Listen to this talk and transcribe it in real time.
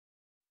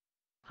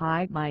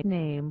Hi, my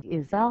name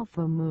is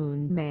Alpha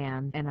Moon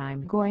Man and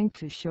I'm going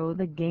to show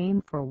the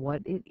game for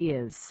what it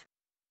is.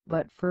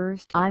 But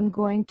first I'm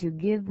going to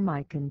give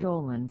my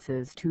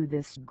condolences to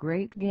this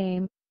great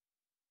game.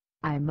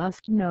 I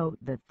must note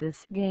that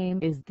this game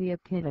is the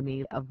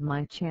epitome of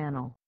my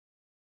channel.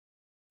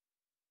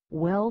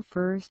 Well,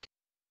 first,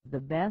 the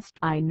best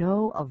I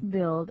know of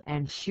Build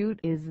and Shoot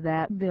is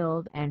that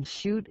Build and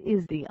Shoot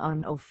is the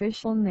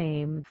unofficial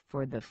name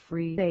for the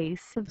free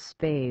Ace of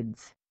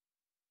Spades.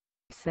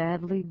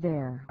 Sadly,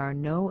 there are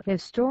no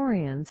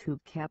historians who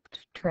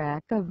kept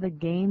track of the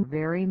game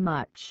very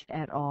much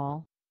at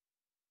all.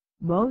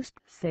 Most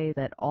say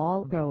that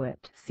although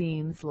it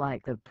seems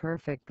like a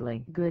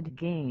perfectly good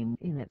game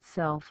in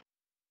itself,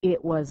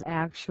 it was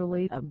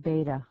actually a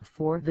beta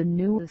for the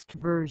newest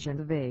version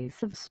of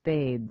Ace of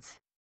Spades.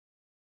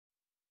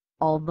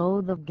 Although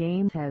the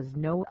game has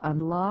no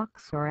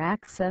unlocks or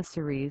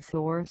accessories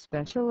or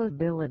special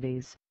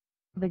abilities,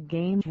 the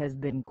game has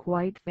been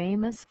quite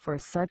famous for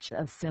such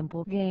a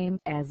simple game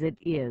as it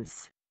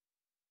is.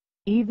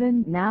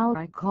 Even now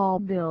I call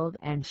Build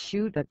and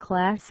Shoot a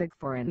classic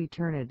for an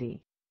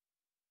eternity.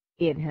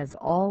 It has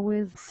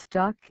always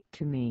stuck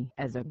to me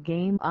as a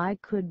game I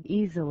could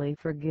easily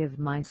forgive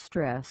my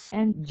stress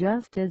and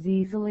just as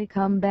easily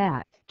come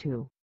back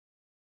to.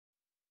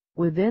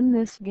 Within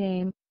this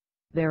game,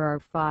 there are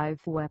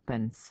 5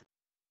 weapons.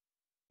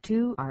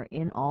 2 are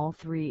in all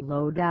 3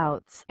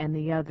 loadouts and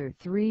the other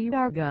 3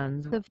 are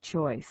guns of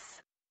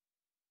choice.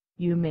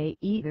 You may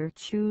either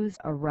choose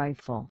a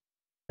rifle,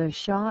 a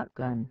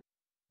shotgun,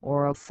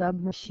 or a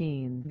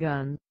submachine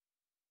gun.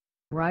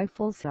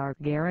 Rifles are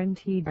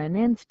guaranteed an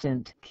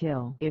instant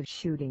kill if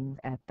shooting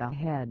at the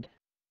head.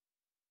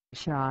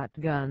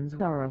 Shotguns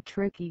are a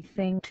tricky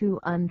thing to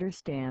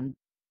understand,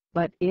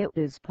 but it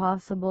is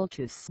possible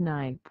to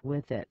snipe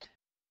with it.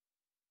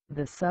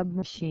 The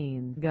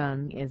submachine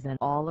gun is an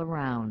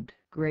all-around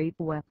great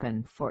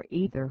weapon for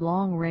either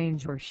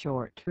long-range or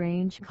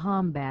short-range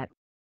combat.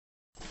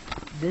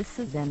 This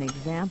is an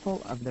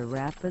example of the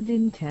rapid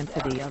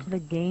intensity of the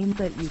game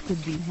that you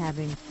could be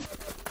having.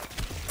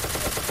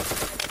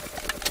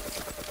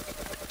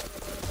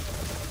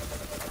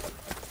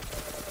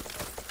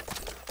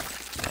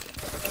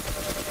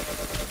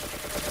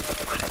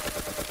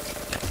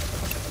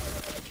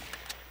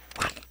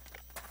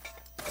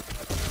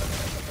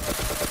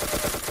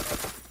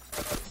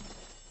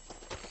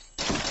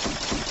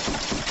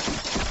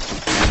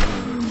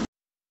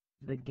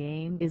 The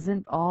game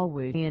isn't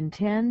always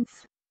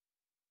intense.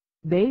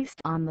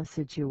 Based on the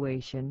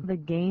situation, the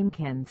game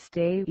can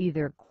stay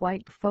either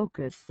quite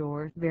focused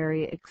or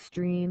very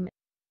extreme.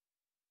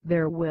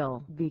 There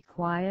will be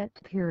quiet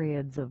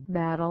periods of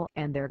battle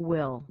and there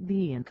will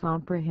be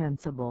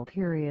incomprehensible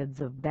periods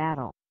of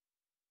battle.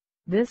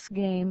 This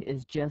game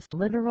is just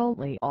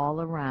literally all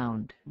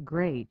around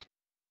great.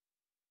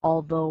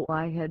 Although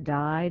I had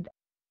died,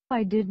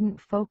 I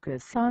didn't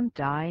focus on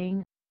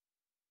dying.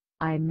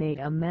 I made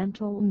a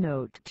mental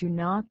note to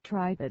not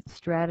try that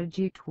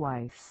strategy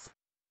twice.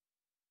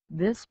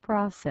 This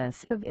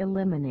process of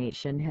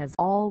elimination has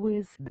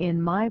always been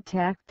my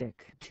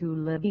tactic to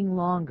living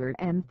longer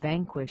and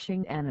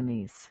vanquishing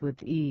enemies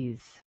with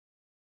ease.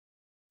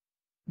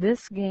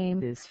 This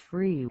game is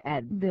free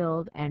at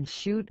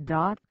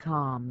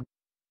buildandshoot.com.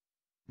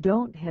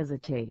 Don't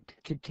hesitate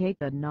to take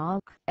a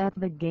knock at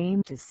the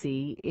game to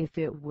see if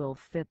it will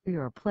fit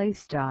your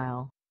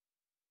playstyle.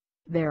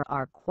 There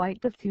are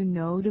quite a few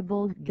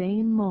notable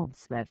game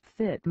modes that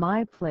fit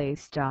my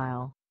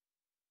playstyle.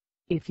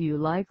 If you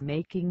like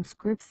making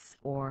scripts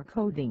or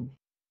coding,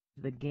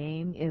 the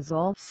game is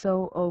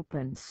also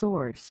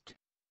open-sourced.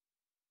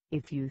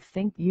 If you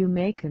think you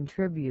may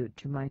contribute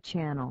to my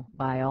channel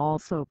by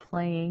also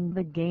playing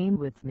the game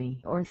with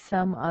me or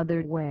some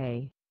other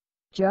way,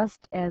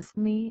 just ask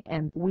me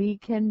and we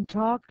can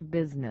talk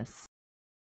business.